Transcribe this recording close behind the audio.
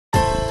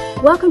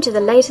Welcome to the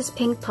latest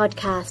Pink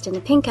podcast in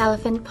the Pink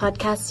Elephant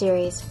podcast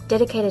series,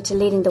 dedicated to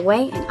leading the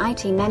way in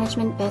IT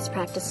management best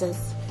practices.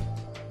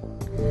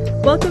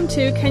 Welcome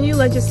to Can You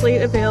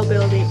Legislate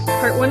Availability,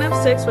 part 1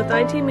 of 6 with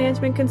IT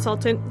management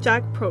consultant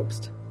Jack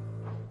Probst.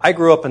 I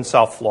grew up in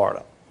South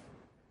Florida.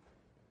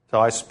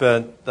 So I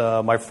spent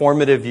my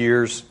formative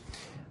years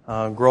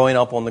growing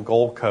up on the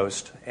Gold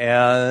Coast.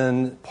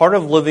 And part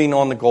of living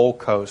on the Gold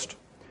Coast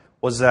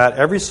was that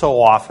every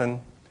so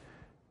often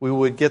we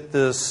would get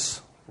this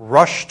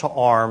rush to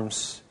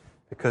arms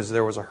because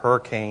there was a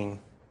hurricane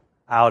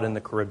out in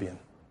the Caribbean.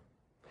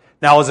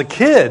 Now, as a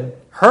kid,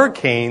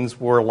 hurricanes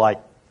were like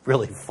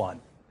really fun,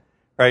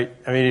 right?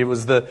 I mean, it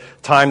was the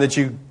time that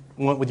you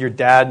went with your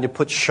dad and you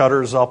put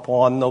shutters up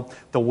on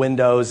the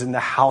windows and the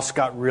house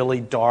got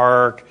really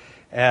dark.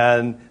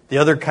 And the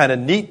other kind of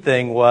neat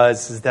thing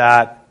is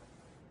that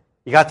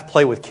you got to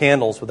play with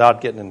candles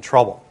without getting in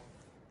trouble,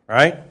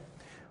 right?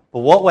 But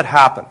what would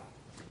happen?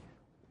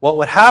 What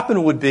would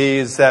happen would be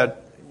is that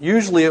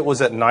usually it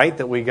was at night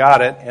that we got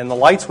it, and the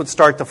lights would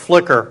start to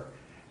flicker,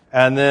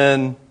 and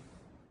then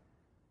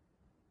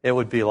it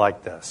would be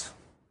like this.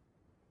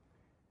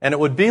 And it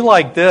would be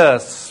like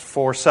this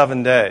for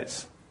 7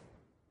 days.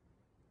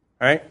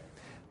 Right?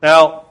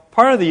 Now,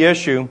 part of the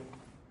issue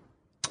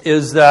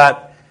is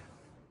that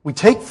we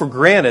take for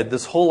granted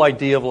this whole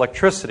idea of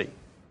electricity.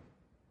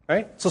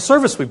 Right? It's a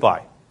service we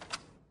buy.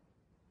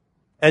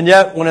 And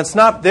yet, when it's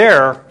not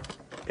there,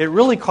 it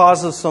really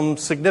causes some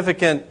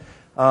significant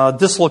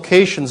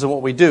dislocations in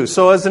what we do.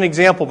 So as an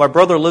example, my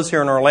brother lives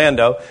here in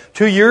Orlando.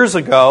 2 years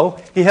ago,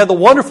 he had the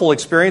wonderful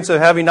experience of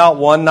having not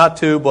one, not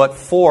two, but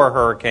 4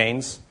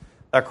 hurricanes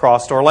that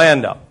crossed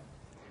Orlando.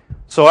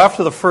 So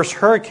after the first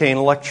hurricane,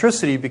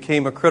 electricity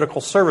became a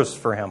critical service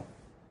for him.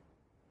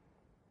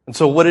 And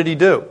so what did he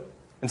do?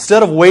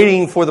 Instead of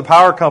waiting for the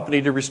power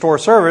company to restore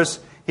service,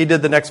 he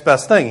did the next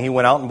best thing. He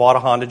went out and bought a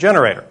Honda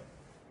generator.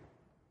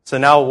 So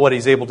now what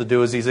he's able to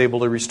do is he's able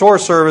to restore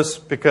service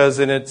because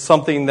it's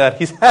something that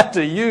he's had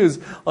to use,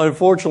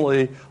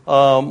 unfortunately,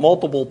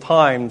 multiple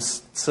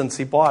times since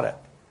he bought it.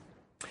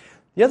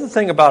 The other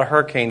thing about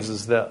hurricanes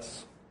is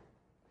this.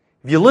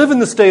 If you live in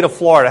the state of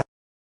Florida,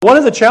 one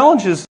of the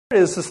challenges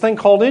is this thing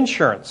called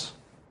insurance.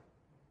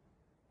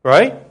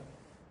 Right?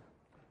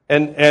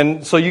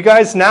 And so you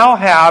guys now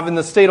have, in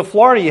the state of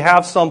Florida, you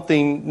have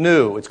something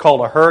new. It's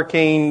called a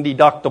hurricane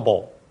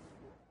deductible.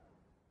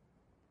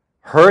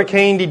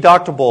 Hurricane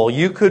deductible.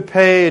 You could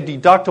pay a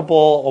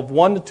deductible of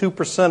 1 to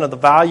 2% of the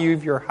value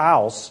of your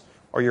house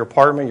or your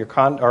apartment,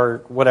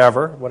 or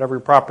whatever your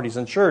property is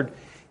insured,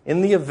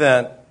 in the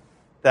event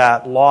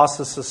that loss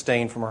is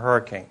sustained from a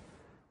hurricane.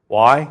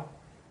 Why?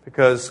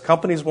 Because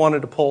companies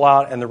wanted to pull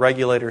out and the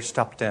regulator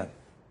stepped in.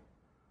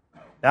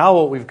 Now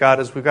what we've got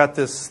is we've got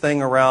this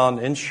thing around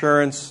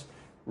insurance,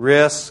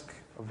 risk,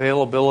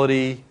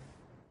 availability.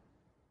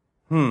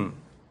 So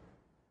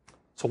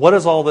what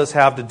does all this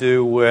have to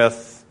do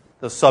with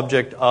the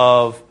subject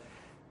of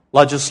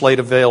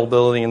legislative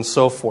availability and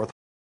so forth?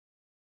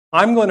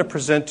 I'm going to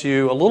present to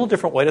you a little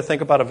different way to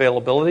think about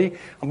availability.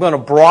 I'm going to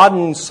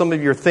broaden some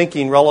of your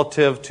thinking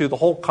relative to the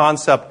whole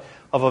concept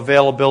of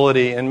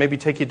availability and maybe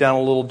take you down a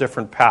little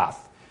different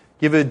path.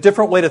 Give you a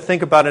different way to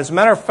think about it. As a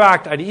matter of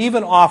fact, I'd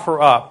even offer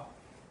up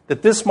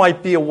that this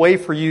might be a way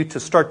for you to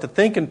start to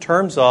think in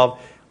terms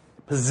of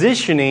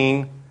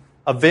positioning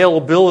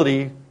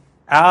availability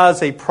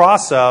as a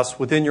process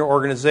within your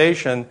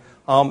organization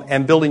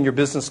and building your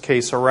business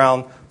case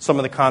around some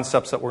of the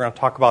concepts that we're going to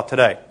talk about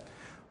today.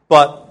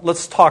 But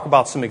let's talk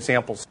about some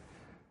examples.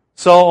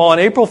 So on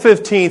April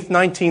 15th,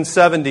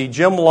 1970,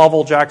 Jim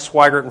Lovell, Jack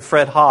Swigert, and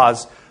Fred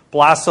Haas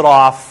blasted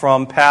off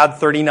from Pad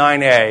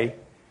 39A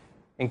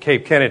in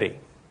Cape Kennedy.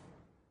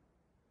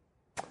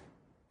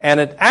 And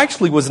it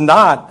actually was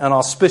not an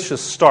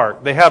auspicious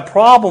start. They had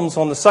problems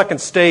on the second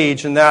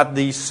stage in that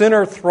the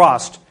center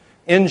thrust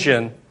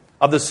engine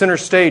of the center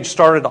stage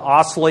started to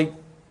oscillate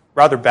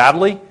rather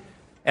badly,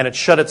 and it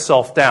shut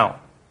itself down.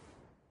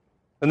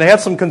 And they had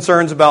some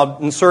concerns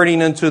about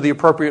inserting into the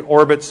appropriate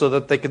orbit so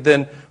that they could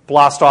then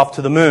blast off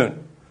to the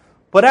moon.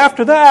 But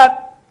after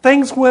that,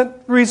 things went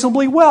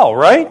reasonably well,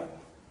 right?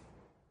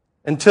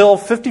 Until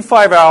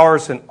 55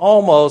 hours and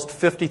almost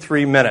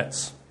 53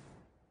 minutes.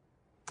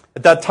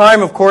 At that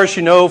time, of course,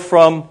 you know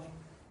from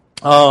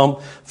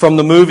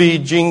the movie,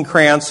 Gene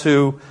Kranz,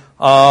 who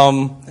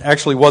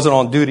actually wasn't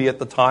on duty at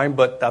the time,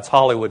 but that's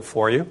Hollywood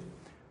for you,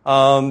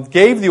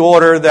 gave the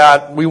order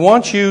that we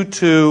want you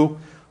to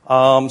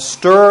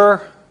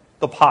stir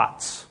the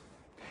pots.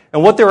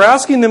 And what they were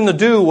asking them to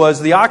do was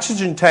the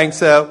oxygen tanks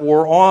that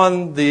were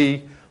on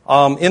the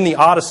in the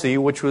Odyssey,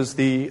 which was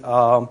the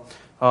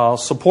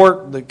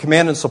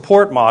command and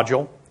support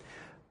module.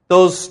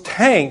 Those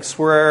tanks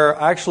were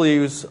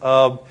actually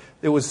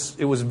it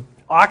was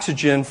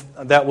oxygen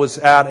that was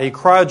at a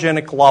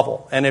cryogenic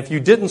level, and if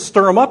you didn't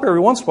stir them up every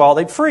once in a while,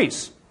 they'd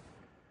freeze.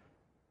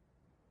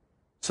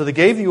 So they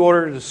gave the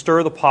order to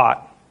stir the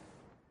pot.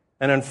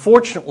 And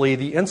unfortunately,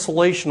 the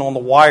insulation on the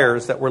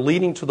wires that were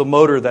leading to the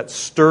motor that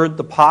stirred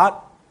the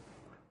pot,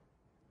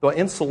 the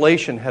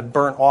insulation had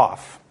burnt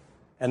off,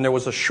 and there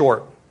was a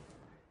short.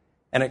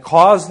 and it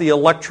caused the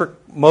electric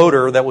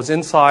motor that was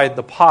inside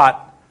the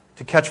pot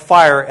to catch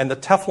fire, and the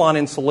Teflon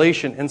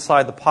insulation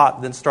inside the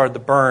pot then started to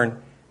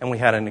burn, and we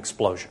had an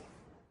explosion.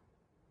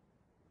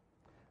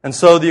 And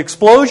so the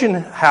explosion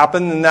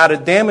happened, and that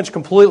it damaged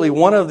completely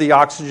one of the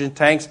oxygen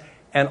tanks,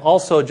 and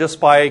also, just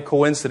by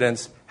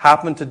coincidence,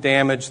 happened to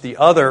damage the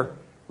other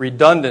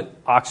redundant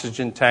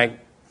oxygen tank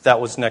that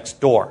was next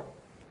door.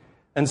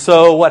 And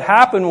so what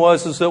happened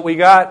was that we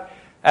got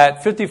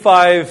at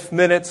 55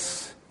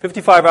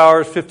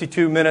 hours,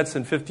 52 minutes,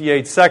 and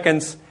 58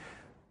 seconds,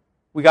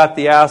 we got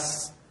the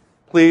ask,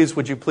 please,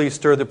 would you please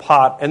stir the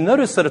pot? And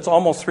notice that it's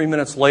almost 3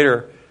 minutes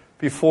later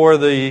before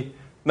the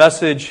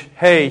message,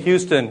 hey,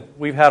 Houston,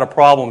 we've had a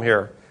problem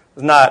here.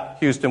 It's not,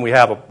 Houston, we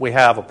have a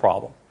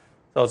problem.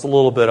 So it's a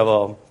little bit of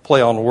a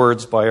play on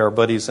words by our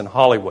buddies in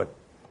Hollywood.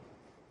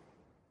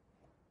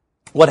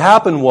 What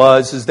happened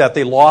is that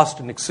they lost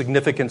a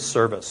significant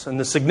service. And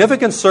the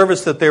significant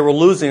service that they were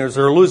losing is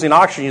they were losing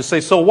oxygen. You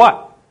say, so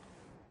what?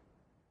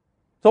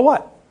 So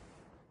what?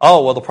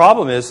 Oh, well, the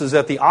problem is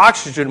that the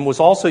oxygen was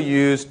also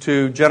used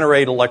to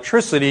generate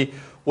electricity,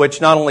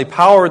 which not only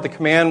powered the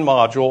command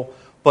module,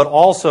 but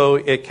also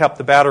it kept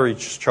the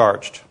batteries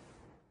charged.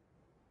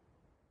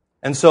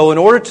 And so in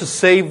order to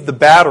save the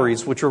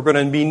batteries, which were going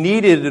to be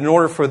needed in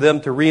order for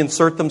them to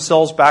reinsert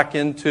themselves back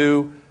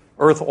into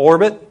Earth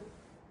orbit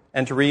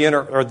and to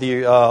re-enter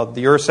the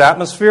Earth's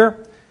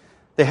atmosphere,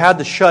 they had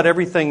to shut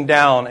everything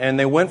down. And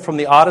they went from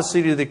the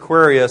Odyssey to the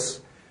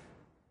Aquarius,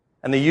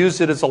 and they used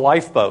it as a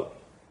lifeboat.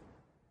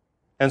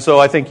 And so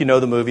I think you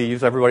know the movie.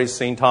 Everybody's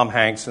seen Tom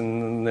Hanks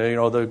and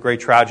the great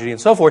tragedy and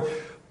so forth.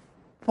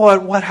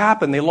 But what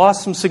happened? They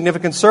lost some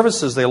significant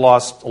services. They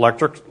lost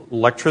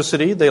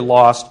electricity. They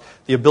lost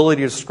the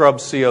ability to scrub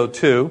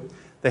CO2.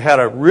 They had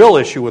a real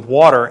issue with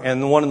water.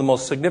 And one of the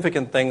most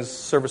significant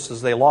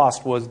services they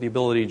lost was the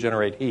ability to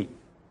generate heat.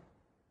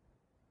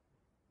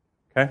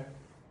 Okay?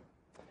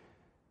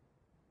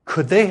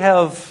 Could they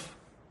have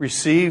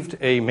received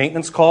a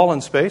maintenance call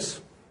in space?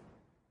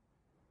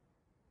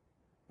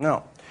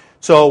 No.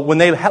 So when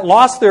they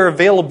lost their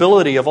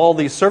availability of all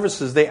these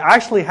services, they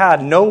actually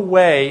had no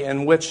way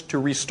in which to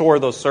restore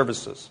those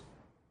services.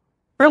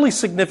 Fairly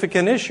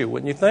significant issue,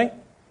 wouldn't you think?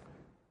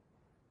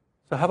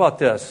 So how about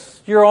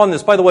this? You're on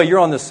this, by the way, you're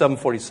on this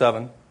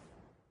 747.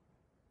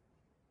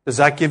 Does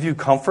that give you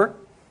comfort?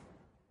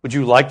 Would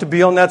you like to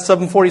be on that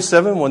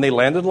 747 when they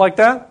landed like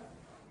that?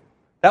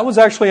 That was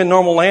actually a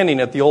normal landing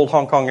at the old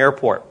Hong Kong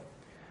airport.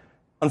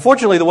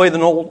 Unfortunately, the way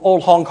the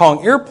old Hong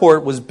Kong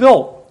airport was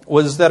built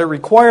was that it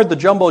required the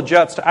jumbo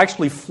jets to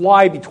actually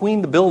fly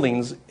between the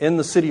buildings in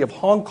the city of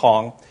Hong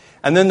Kong,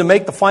 and then to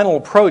make the final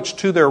approach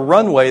to their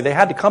runway, they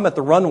had to come at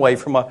the runway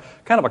from a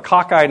kind of a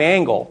cockeyed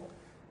angle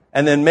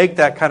and then make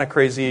that kind of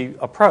crazy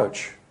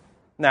approach.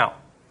 Now,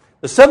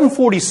 the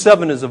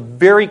 747 is a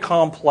very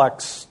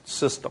complex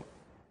system.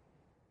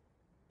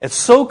 It's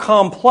so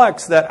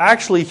complex that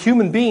actually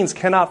human beings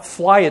cannot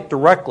fly it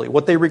directly.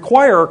 What they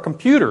require are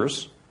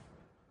computers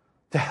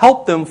to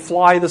help them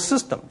fly the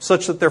system,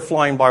 such that they're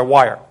flying by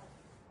wire.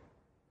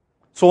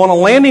 So on a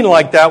landing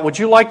like that, would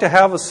you like to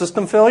have a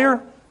system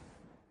failure?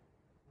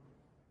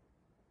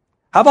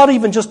 How about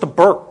even just a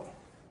burp?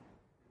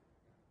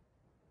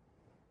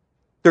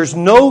 There's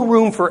no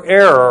room for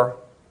error,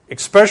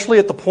 especially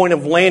at the point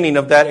of landing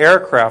of that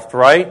aircraft,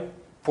 right,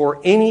 for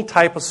any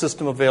type of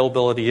system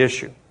availability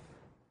issue.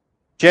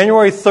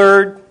 January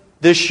 3rd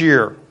this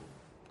year,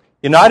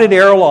 United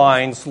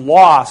Airlines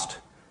lost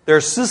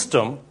their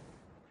system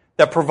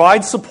that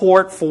provides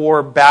support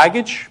for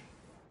baggage,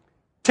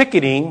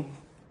 ticketing,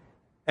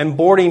 and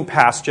boarding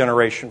pass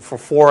generation for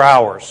 4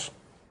 hours.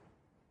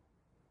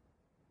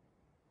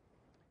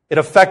 It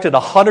affected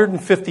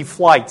 150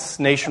 flights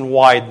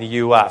nationwide in the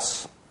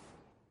U.S.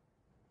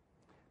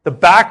 The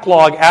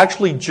backlog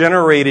actually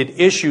generated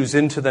issues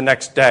into the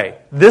next day.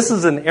 This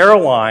is an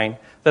airline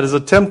that is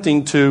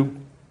attempting to,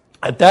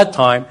 at that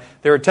time,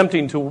 they're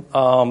attempting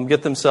to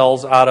get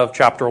themselves out of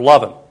Chapter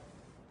 11.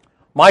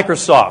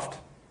 Microsoft,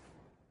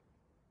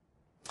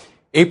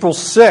 April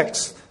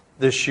 6th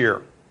this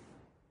year.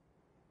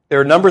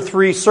 They're number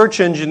 3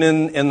 search engine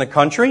in the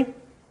country,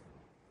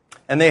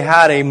 and they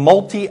had a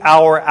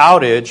multi-hour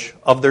outage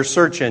of their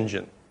search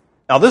engine.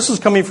 Now, this is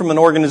coming from an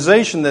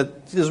organization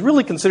that is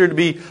really considered to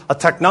be a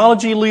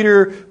technology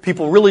leader.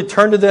 People really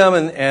turn to them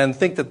and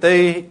think that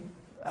they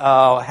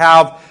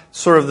have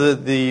sort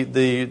of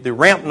the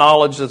ramp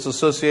knowledge that's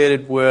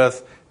associated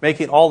with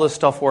making all this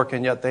stuff work,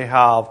 and yet they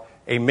have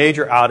a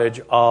major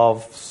outage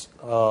of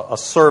a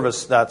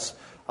service that's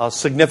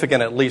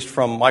significant, at least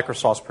from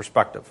Microsoft's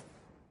perspective.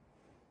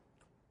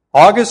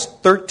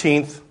 August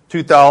 13th,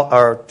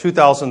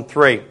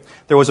 2003,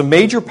 there was a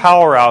major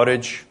power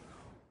outage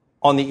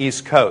on the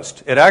East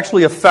Coast. It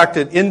actually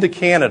affected into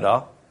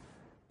Canada,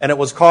 and it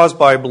was caused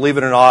by, believe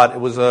it or not, it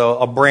was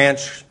a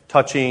branch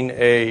touching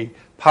a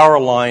power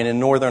line in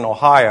northern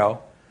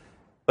Ohio.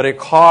 But it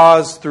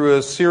caused, through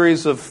a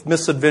series of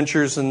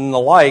misadventures and the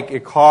like,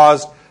 it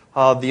caused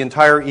the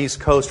entire East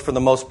Coast, for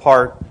the most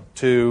part,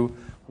 to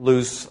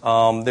lose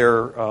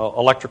their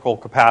electrical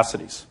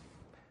capacities.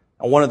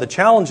 And one of the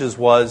challenges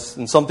was,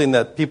 and something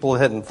that people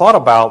hadn't thought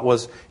about,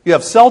 was you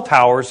have cell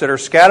towers that are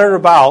scattered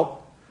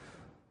about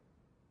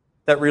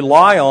that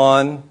rely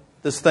on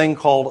this thing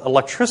called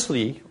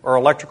electricity or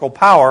electrical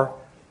power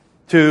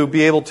to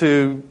be able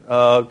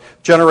to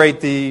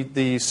generate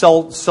the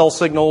cell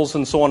signals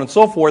and so on and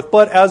so forth.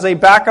 But as a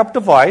backup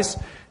device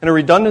in a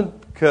redundant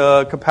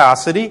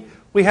capacity,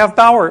 we have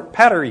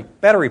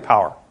battery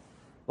power.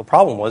 The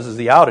problem was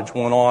the outage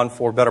went on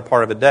for a better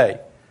part of a day.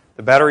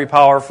 The battery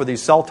power for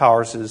these cell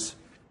towers is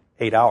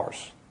 8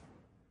 hours.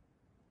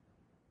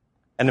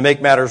 And to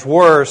make matters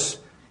worse,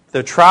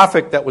 the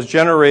traffic that was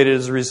generated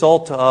as a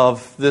result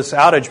of this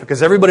outage,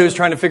 because everybody was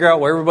trying to figure out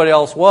where everybody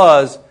else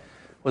was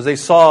they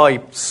saw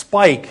a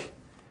spike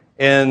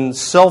in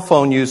cell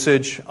phone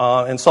usage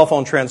and cell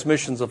phone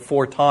transmissions of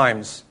 4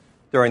 times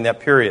during that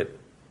period.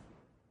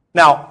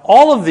 Now,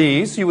 all of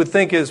these you would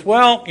think is,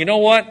 well, you know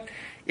what?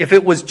 If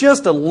it was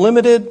just a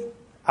limited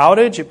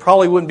outage, it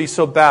probably wouldn't be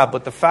so bad.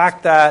 But the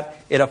fact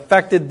that it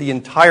affected the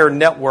entire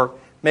network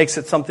makes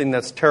it something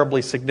that's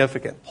terribly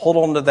significant. Hold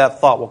on to that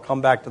thought. We'll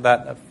come back to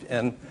that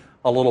in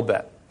a little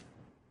bit.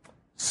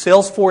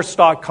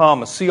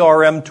 Salesforce.com, a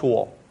CRM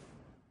tool.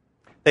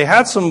 They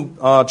had some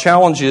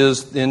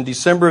challenges in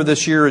December of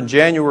this year and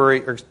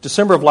January, or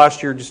December of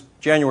last year, just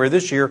January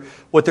this year,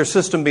 with their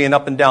system being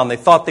up and down. They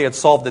thought they had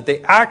solved it.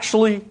 They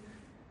actually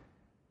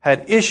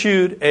had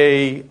issued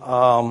a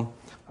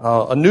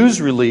news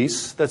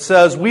release that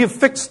says, we have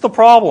fixed the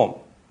problem.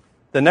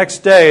 The next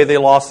day, they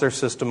lost their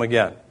system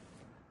again.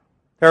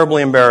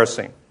 Terribly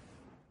embarrassing.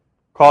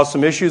 Caused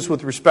some issues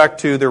with respect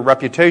to their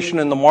reputation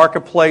in the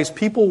marketplace.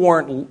 People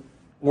weren't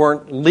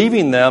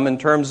leaving them in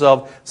terms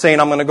of saying,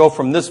 I'm going to go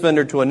from this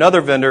vendor to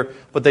another vendor,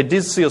 but they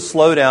did see a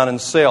slowdown in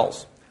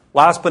sales.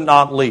 Last but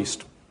not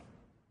least,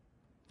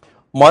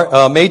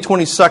 May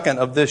 22nd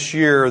of this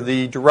year,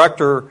 the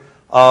director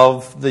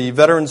of the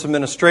Veterans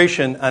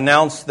Administration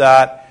announced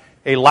that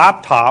a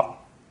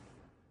laptop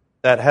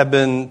that had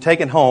been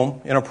taken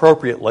home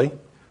inappropriately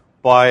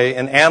by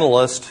an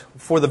analyst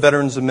for the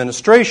Veterans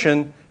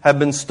Administration had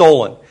been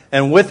stolen.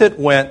 And with it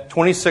went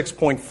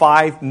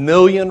 26.5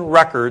 million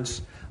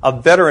records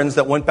of veterans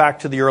that went back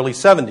to the early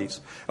 70s.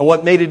 And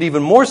what made it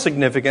even more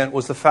significant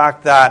was the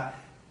fact that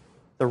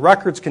the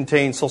records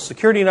contained Social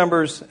Security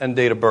numbers and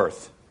date of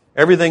birth.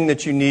 Everything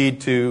that you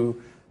need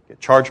to get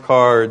charge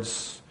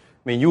cards.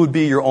 I mean, you would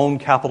be your own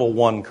Capital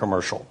One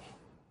commercial.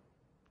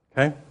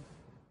 Okay?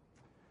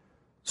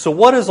 So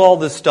what does all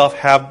this stuff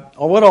have,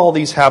 or what do all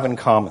these have in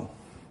common?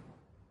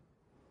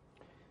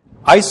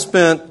 I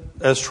spent,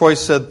 as Troy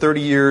said,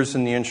 30 years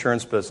in the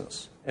insurance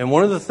business. And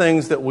one of the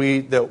things that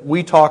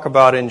we talk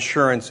about in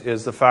insurance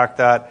is the fact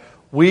that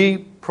we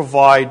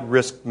provide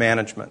risk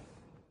management.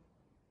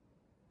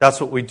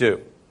 That's what we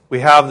do.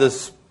 We have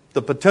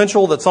the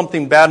potential that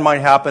something bad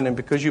might happen, and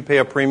because you pay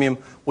a premium,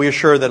 we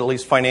assure that at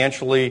least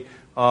financially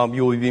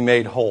you will be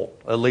made whole,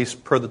 at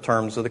least per the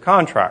terms of the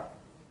contract.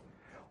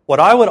 What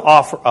I would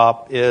offer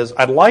up is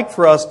I'd like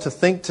for us to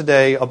think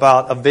today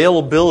about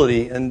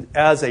availability and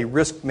as a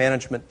risk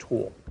management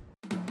tool.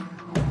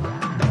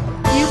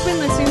 You've been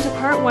listening to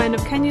Part 1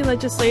 of Can You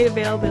Legislate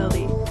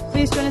Availability.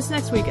 Please join us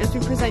next week as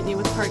we present you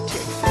with Part 2.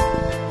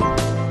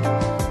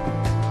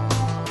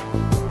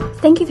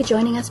 Thank you for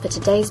joining us for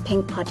today's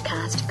Pink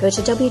Podcast. Go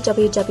to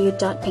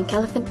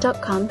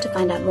www.pinkelephant.com to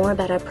find out more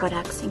about our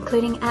products,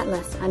 including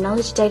Atlas, our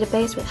knowledge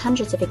database with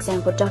hundreds of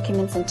example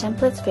documents and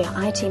templates for your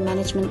IT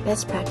management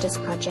best practice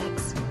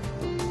projects.